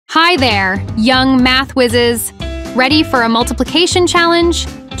Hi there, young math whizzes! Ready for a multiplication challenge?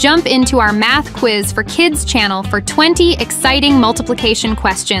 Jump into our math quiz for kids channel for 20 exciting multiplication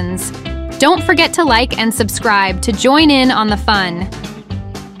questions. Don't forget to like and subscribe to join in on the fun.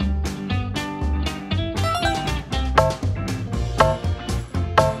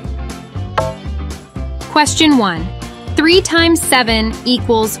 Question 1. 3 times 7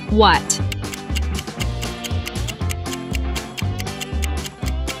 equals what?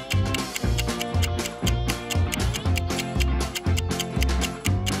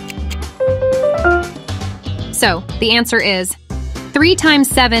 So, the answer is 3 times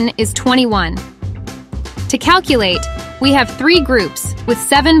 7 is 21. To calculate, we have 3 groups with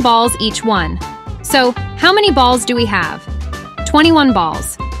 7 balls each one. So, how many balls do we have? 21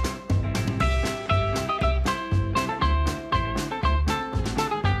 balls.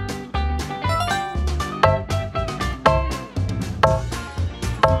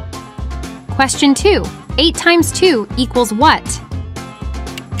 Question 2. 8 times 2 equals what?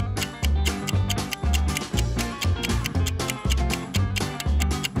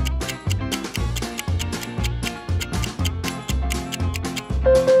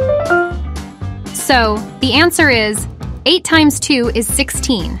 So, the answer is 8 times 2 is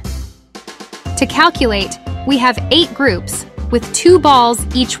 16. To calculate, we have 8 groups with 2 balls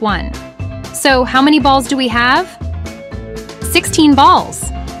each one. So, how many balls do we have? 16 balls.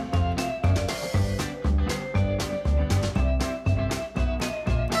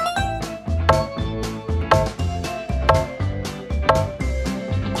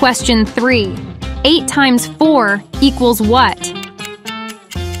 Question 3. 8 times 4 equals what?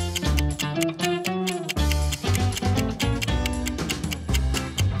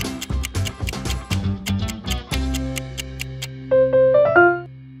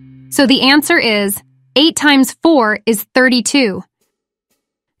 So the answer is 8 times 4 is 32.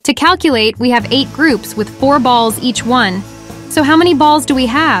 To calculate, we have 8 groups with 4 balls each one. So how many balls do we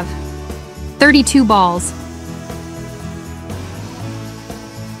have? 32 balls.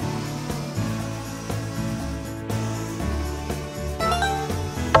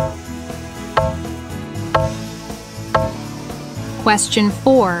 Question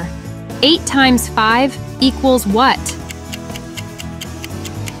 4. 8 times 5 equals what?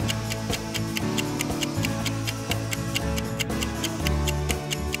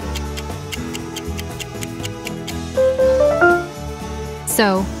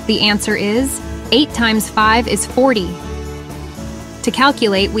 So, the answer is 8 times 5 is 40. To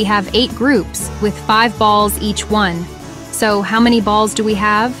calculate, we have 8 groups with 5 balls each one. So, how many balls do we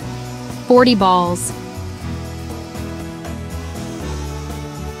have? 40 balls.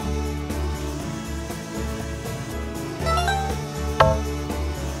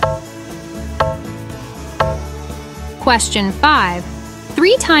 Question 5.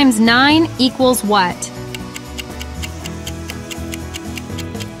 3 times 9 equals what?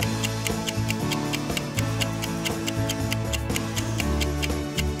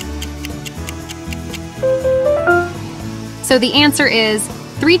 So the answer is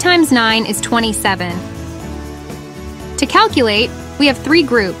 3 times 9 is 27. To calculate, we have 3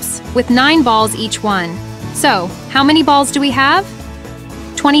 groups with 9 balls each one. So, how many balls do we have?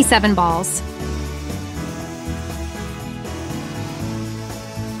 27 balls.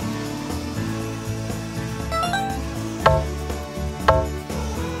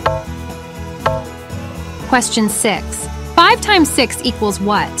 Question 6. 5 times 6 equals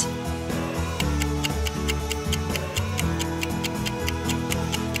what?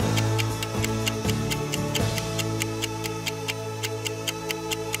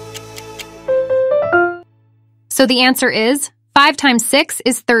 So the answer is 5 times 6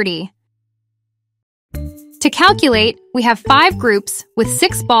 is 30. To calculate, we have 5 groups with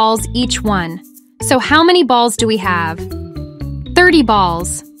 6 balls each one. So how many balls do we have? 30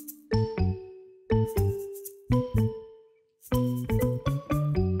 balls.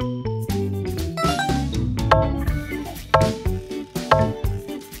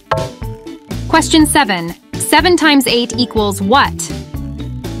 Question 7. 7 times 8 equals what?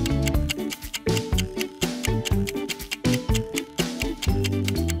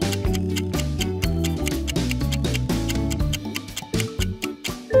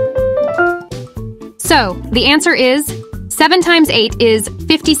 So, the answer is 7 times 8 is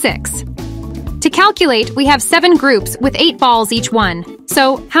 56. To calculate, we have 7 groups with 8 balls each one.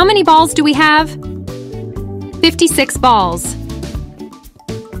 So, how many balls do we have? 56 balls.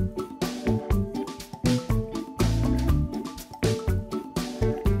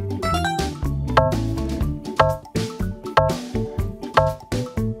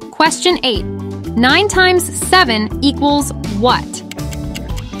 Question 8. 9 times 7 equals what?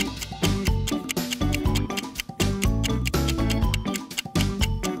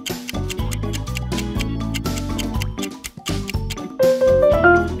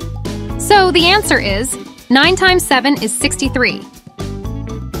 So the answer is 9 times 7 is 63.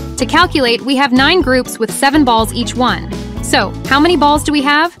 To calculate, we have 9 groups with 7 balls each one. So how many balls do we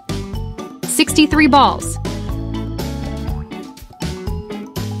have? 63 balls.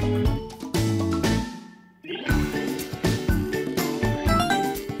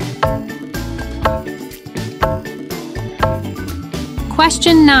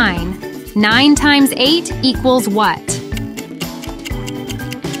 Question 9. 9 times 8 equals what?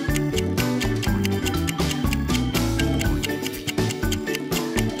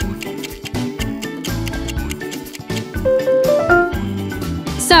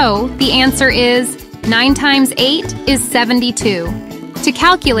 So the answer is 9 times 8 is 72. To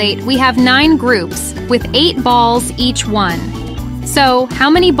calculate, we have 9 groups with 8 balls each one. So how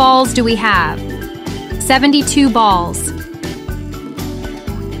many balls do we have? 72 balls.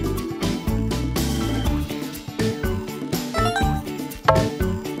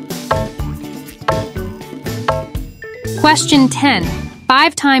 Question 10.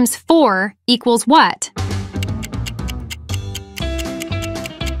 5 times 4 equals what?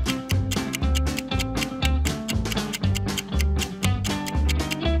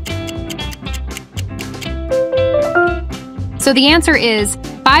 So the answer is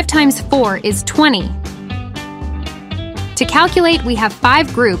 5 times 4 is 20. To calculate, we have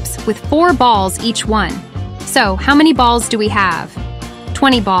 5 groups with 4 balls each one. So how many balls do we have?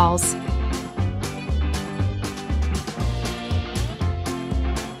 20 balls.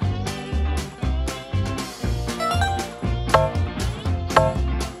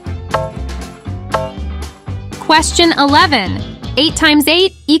 Question 11. 8 times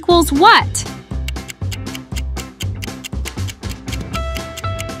 8 equals what?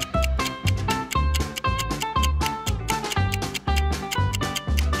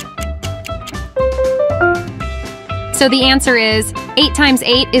 So the answer is 8 times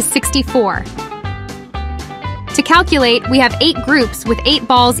 8 is 64. To calculate, we have 8 groups with 8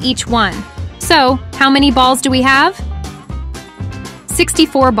 balls each one. So how many balls do we have?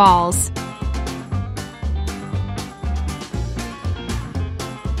 64 balls.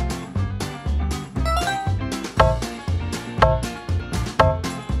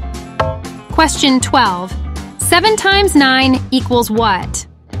 Question 12. 7 times 9 equals what?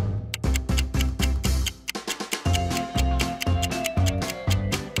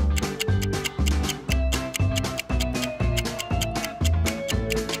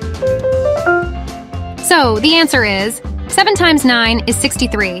 So the answer is 7 times 9 is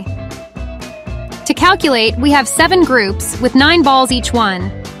 63. To calculate, we have 7 groups with 9 balls each one.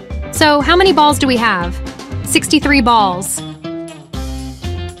 So how many balls do we have? 63 balls.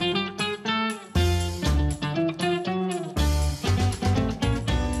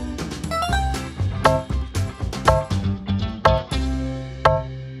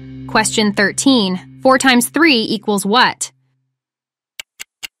 Question 13. 4 times 3 equals what?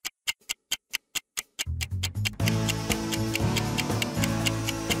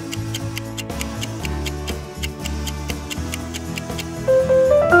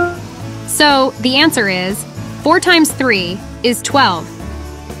 So the answer is 4 times 3 is 12.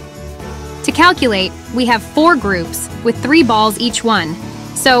 To calculate, we have 4 groups with 3 balls each one.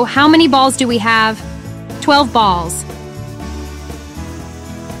 So how many balls do we have? 12 balls.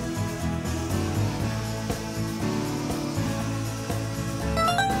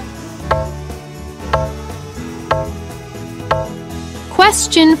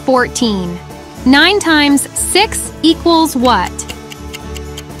 Question 14. 9 times 6 equals what?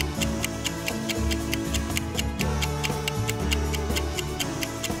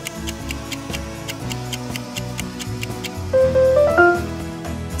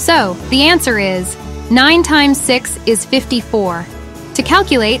 So the answer is 9 times 6 is 54. To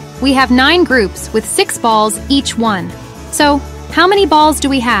calculate, we have 9 groups with 6 balls each one. So how many balls do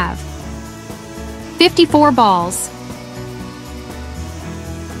we have? 54 balls.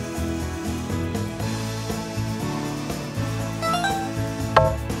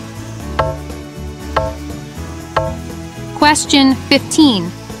 Question 15.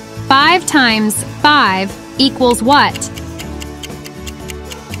 5 times 5 equals what?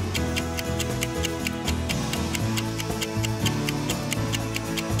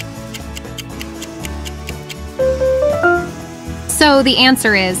 So the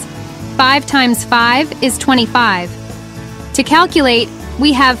answer is 5 times 5 is 25. To calculate,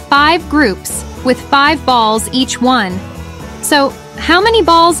 we have 5 groups with 5 balls each one. So how many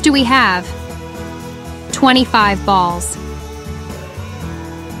balls do we have? 25 balls.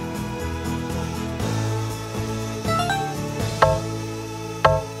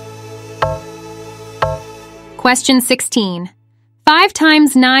 Question 16. 5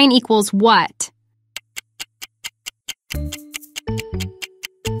 times 9 equals what?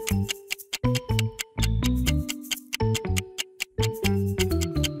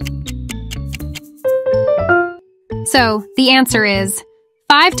 So, the answer is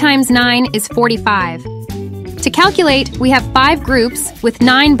 5 times 9 is 45. To calculate, we have 5 groups with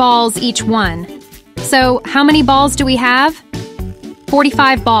 9 balls each one. So, how many balls do we have?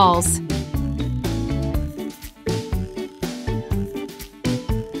 45 balls.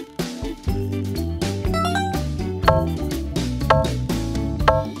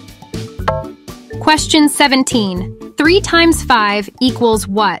 Question 17. 3 times 5 equals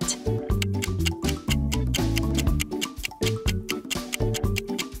what?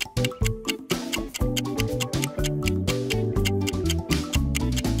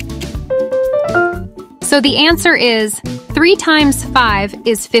 So the answer is 3 times 5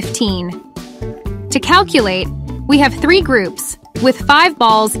 is 15. To calculate, we have 3 groups with 5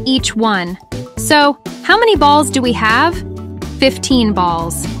 balls each one. So how many balls do we have? 15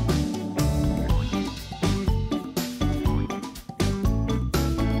 balls.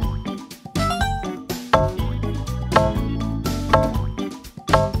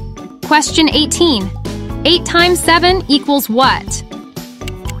 Question 18. 8 times 7 equals what?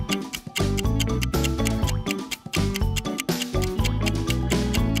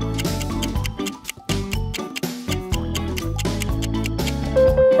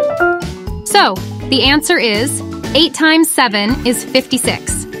 So, the answer is 8 times 7 is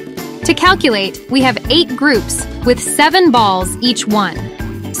 56. To calculate, we have 8 groups with 7 balls each one.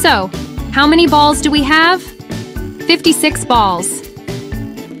 So, how many balls do we have? 56 balls.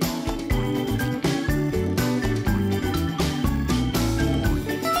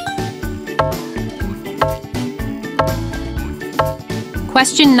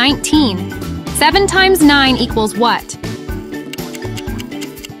 Question 19. 7 times 9 equals what?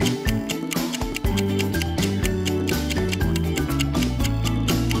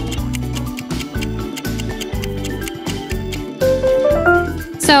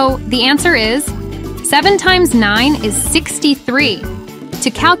 So, the answer is 7 times 9 is 63. To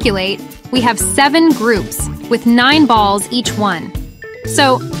calculate, we have 7 groups with 9 balls each one.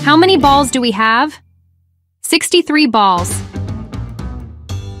 So, how many balls do we have? 63 balls.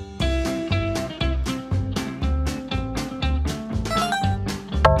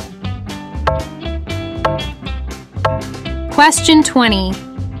 Question 20.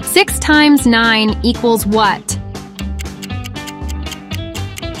 6 times 9 equals what?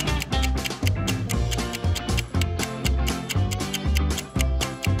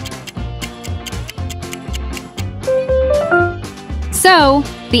 So,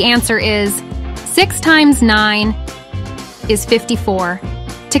 the answer is 6 times 9 is 54.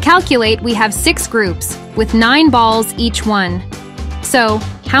 To calculate, we have 6 groups with 9 balls each one. So,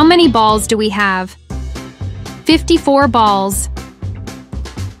 how many balls do we have? 54 balls.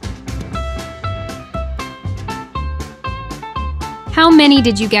 How many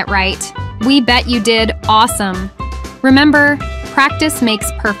did you get right? We bet you did awesome. Remember, practice makes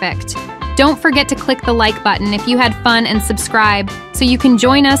perfect. Don't forget to click the like button if you had fun and subscribe so you can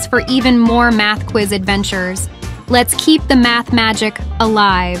join us for even more math quiz adventures. Let's keep the math magic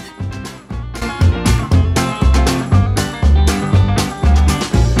alive.